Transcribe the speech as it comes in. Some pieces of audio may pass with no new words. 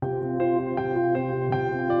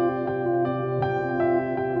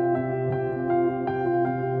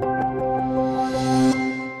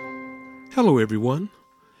Hello, everyone.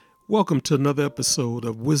 Welcome to another episode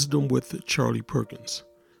of Wisdom with Charlie Perkins,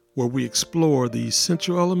 where we explore the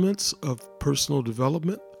essential elements of personal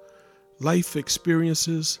development, life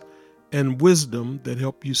experiences, and wisdom that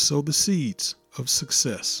help you sow the seeds of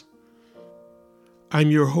success. I'm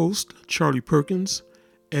your host, Charlie Perkins,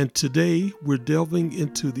 and today we're delving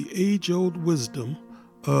into the age-old wisdom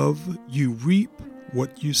of you reap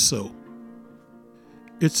what you sow.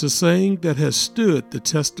 It's a saying that has stood the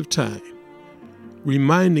test of time,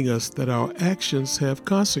 reminding us that our actions have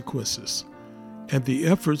consequences, and the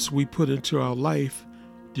efforts we put into our life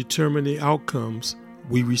determine the outcomes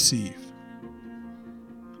we receive.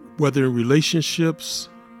 Whether in relationships,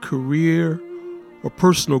 career, or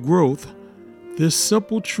personal growth, this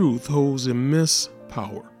simple truth holds immense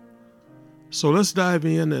power. So let's dive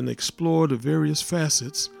in and explore the various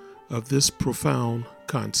facets of this profound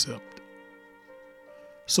concept.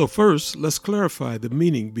 So first, let's clarify the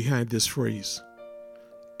meaning behind this phrase.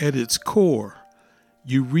 At its core,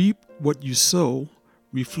 you reap what you sow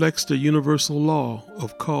reflects the universal law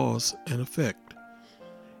of cause and effect.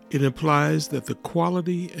 It implies that the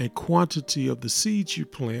quality and quantity of the seeds you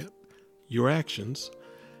plant, your actions,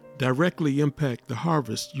 directly impact the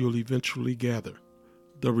harvest you'll eventually gather,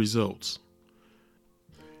 the results.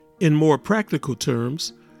 In more practical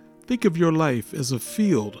terms, think of your life as a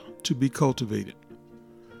field to be cultivated.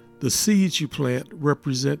 The seeds you plant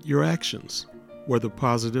represent your actions, whether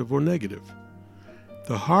positive or negative.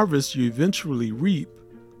 The harvest you eventually reap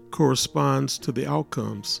corresponds to the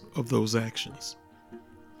outcomes of those actions.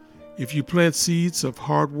 If you plant seeds of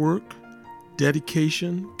hard work,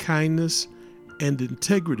 dedication, kindness, and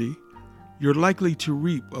integrity, you're likely to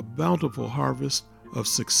reap a bountiful harvest of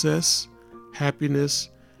success, happiness,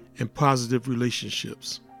 and positive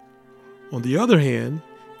relationships. On the other hand,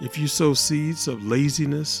 if you sow seeds of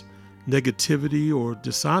laziness, negativity, or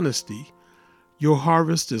dishonesty, your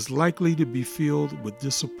harvest is likely to be filled with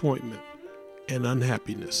disappointment and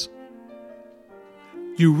unhappiness.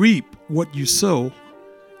 You reap what you sow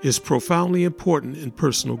is profoundly important in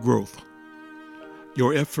personal growth.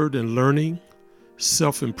 Your effort in learning,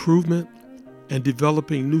 self-improvement, and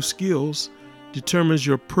developing new skills determines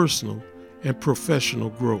your personal and professional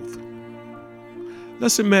growth.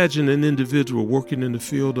 Let's imagine an individual working in the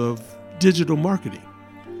field of digital marketing.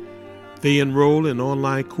 They enroll in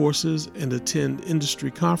online courses and attend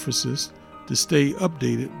industry conferences to stay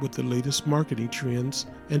updated with the latest marketing trends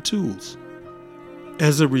and tools.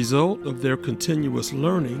 As a result of their continuous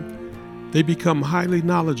learning, they become highly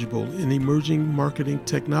knowledgeable in emerging marketing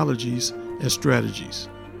technologies and strategies.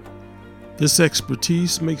 This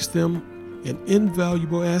expertise makes them an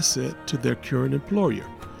invaluable asset to their current employer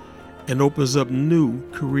and opens up new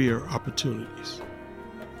career opportunities.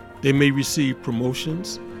 They may receive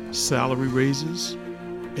promotions, salary raises,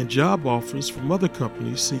 and job offers from other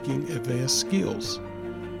companies seeking advanced skills.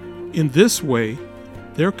 In this way,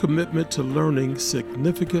 their commitment to learning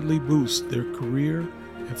significantly boosts their career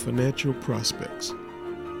and financial prospects.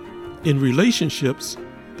 In relationships,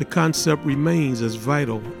 the concept remains as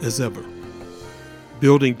vital as ever.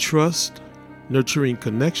 Building trust, nurturing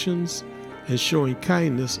connections, and showing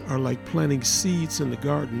kindness are like planting seeds in the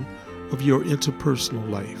garden of your interpersonal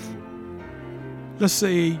life. Let's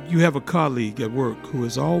say you have a colleague at work who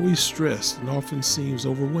is always stressed and often seems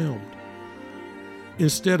overwhelmed.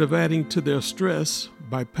 Instead of adding to their stress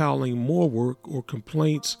by piling more work or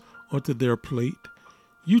complaints onto their plate,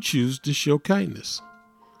 you choose to show kindness.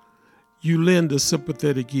 You lend a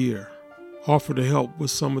sympathetic ear, offer to help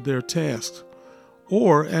with some of their tasks,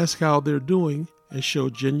 or ask how they're doing and show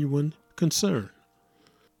genuine concern.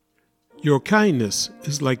 Your kindness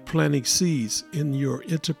is like planting seeds in your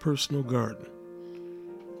interpersonal garden.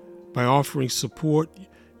 By offering support,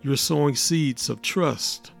 you're sowing seeds of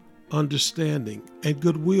trust, understanding, and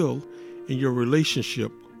goodwill in your relationship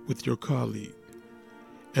with your colleague.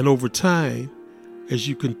 And over time, as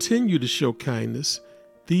you continue to show kindness,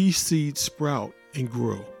 these seeds sprout and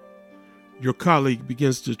grow. Your colleague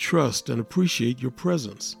begins to trust and appreciate your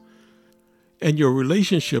presence, and your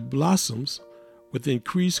relationship blossoms with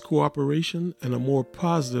increased cooperation and a more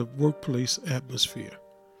positive workplace atmosphere.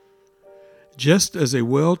 Just as a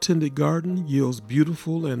well-tended garden yields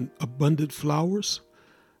beautiful and abundant flowers,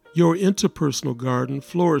 your interpersonal garden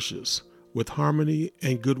flourishes with harmony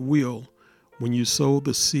and goodwill when you sow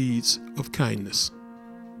the seeds of kindness.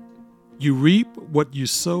 You reap what you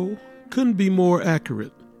sow couldn't be more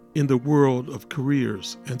accurate in the world of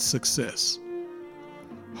careers and success.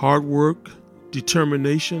 Hard work,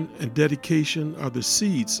 determination, and dedication are the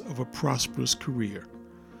seeds of a prosperous career.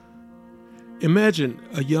 Imagine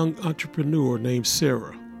a young entrepreneur named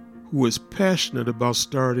Sarah who is passionate about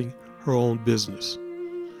starting her own business.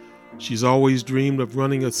 She's always dreamed of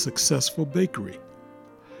running a successful bakery.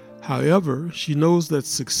 However, she knows that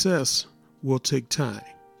success will take time.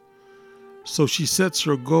 So she sets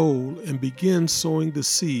her goal and begins sowing the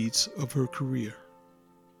seeds of her career.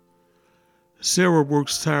 Sarah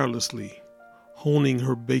works tirelessly, honing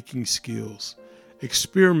her baking skills,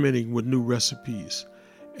 experimenting with new recipes,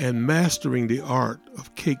 and mastering the art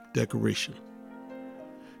of cake decoration.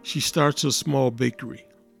 She starts a small bakery,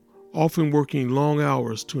 often working long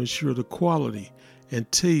hours to ensure the quality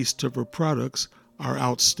and taste of her products are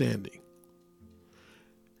outstanding.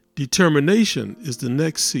 Determination is the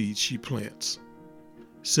next seed she plants.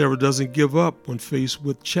 Sarah doesn't give up when faced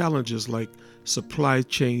with challenges like supply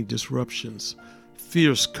chain disruptions,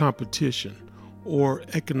 fierce competition, or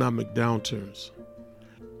economic downturns.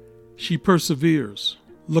 She perseveres,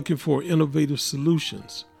 looking for innovative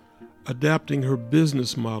solutions, adapting her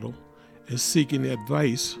business model, and seeking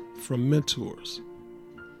advice from mentors.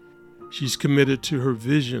 She's committed to her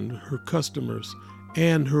vision, her customers,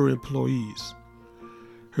 and her employees.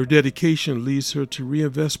 Her dedication leads her to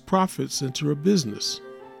reinvest profits into her business,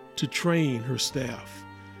 to train her staff,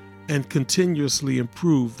 and continuously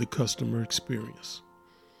improve the customer experience.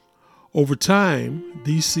 Over time,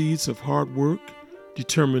 these seeds of hard work,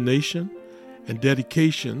 determination, and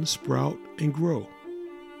dedication sprout and grow.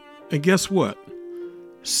 And guess what?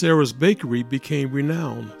 Sarah's bakery became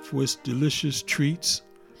renowned for its delicious treats,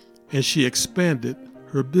 and she expanded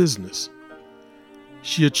her business.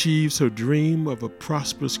 She achieves her dream of a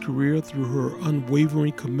prosperous career through her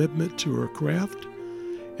unwavering commitment to her craft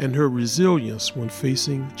and her resilience when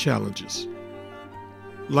facing challenges.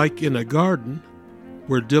 Like in a garden,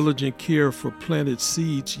 where diligent care for planted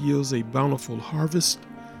seeds yields a bountiful harvest,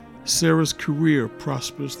 Sarah's career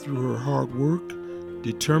prospers through her hard work,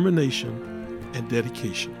 determination, and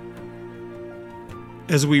dedication.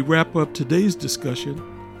 As we wrap up today's discussion,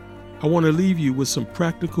 I want to leave you with some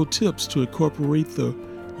practical tips to incorporate the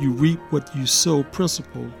 "you reap what you sow"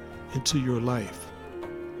 principle into your life.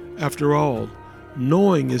 After all,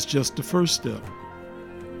 knowing is just the first step.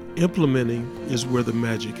 Implementing is where the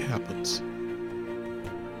magic happens.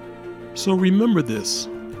 So remember this: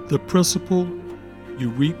 the principle "you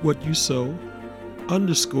reap what you sow"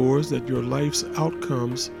 underscores that your life's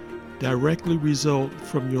outcomes directly result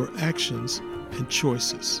from your actions and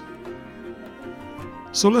choices.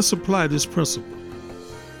 So let's apply this principle.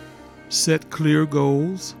 Set clear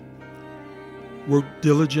goals, work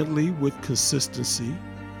diligently with consistency,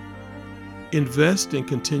 invest in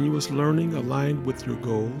continuous learning aligned with your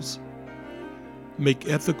goals, make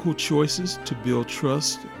ethical choices to build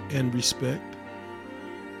trust and respect,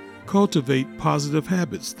 cultivate positive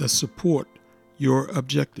habits that support your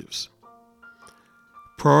objectives,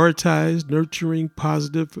 prioritize nurturing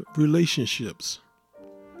positive relationships,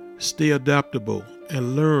 stay adaptable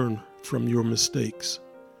and learn from your mistakes.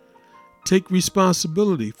 Take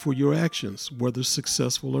responsibility for your actions, whether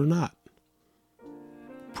successful or not.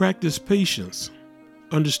 Practice patience,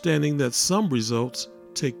 understanding that some results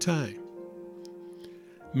take time.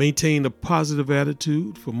 Maintain a positive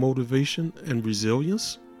attitude for motivation and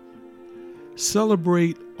resilience.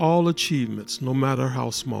 Celebrate all achievements, no matter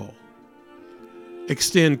how small.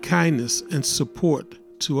 Extend kindness and support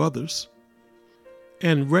to others.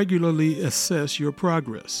 And regularly assess your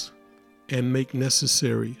progress and make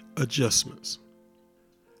necessary adjustments.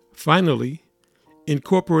 Finally,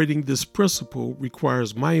 incorporating this principle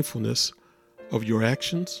requires mindfulness of your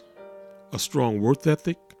actions, a strong work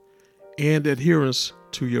ethic, and adherence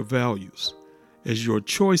to your values, as your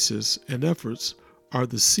choices and efforts are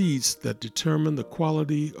the seeds that determine the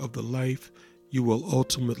quality of the life you will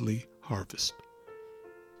ultimately harvest.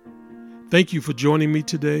 Thank you for joining me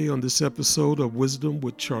today on this episode of Wisdom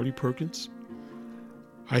with Charlie Perkins.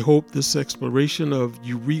 I hope this exploration of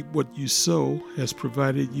 "you reap what you sow" has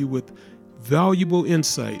provided you with valuable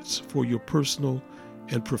insights for your personal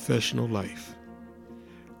and professional life.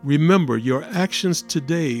 Remember, your actions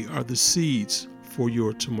today are the seeds for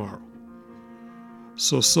your tomorrow.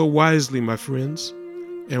 So sow wisely, my friends,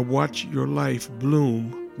 and watch your life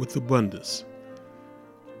bloom with abundance.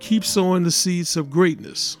 Keep sowing the seeds of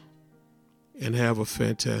greatness, and have a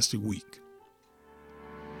fantastic week.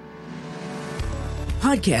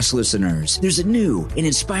 Podcast listeners, there's a new and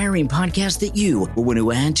inspiring podcast that you will want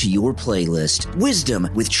to add to your playlist. Wisdom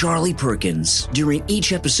with Charlie Perkins. During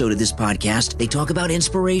each episode of this podcast, they talk about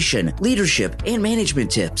inspiration, leadership, and management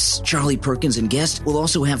tips. Charlie Perkins and guests will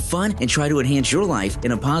also have fun and try to enhance your life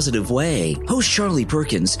in a positive way. Host Charlie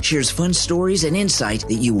Perkins shares fun stories and insight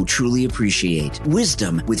that you will truly appreciate.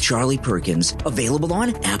 Wisdom with Charlie Perkins, available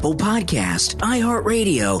on Apple Podcast,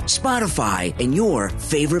 iHeartRadio, Spotify, and your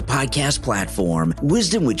favorite podcast platform.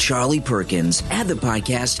 Wisdom with Charlie Perkins. Add the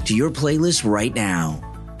podcast to your playlist right now.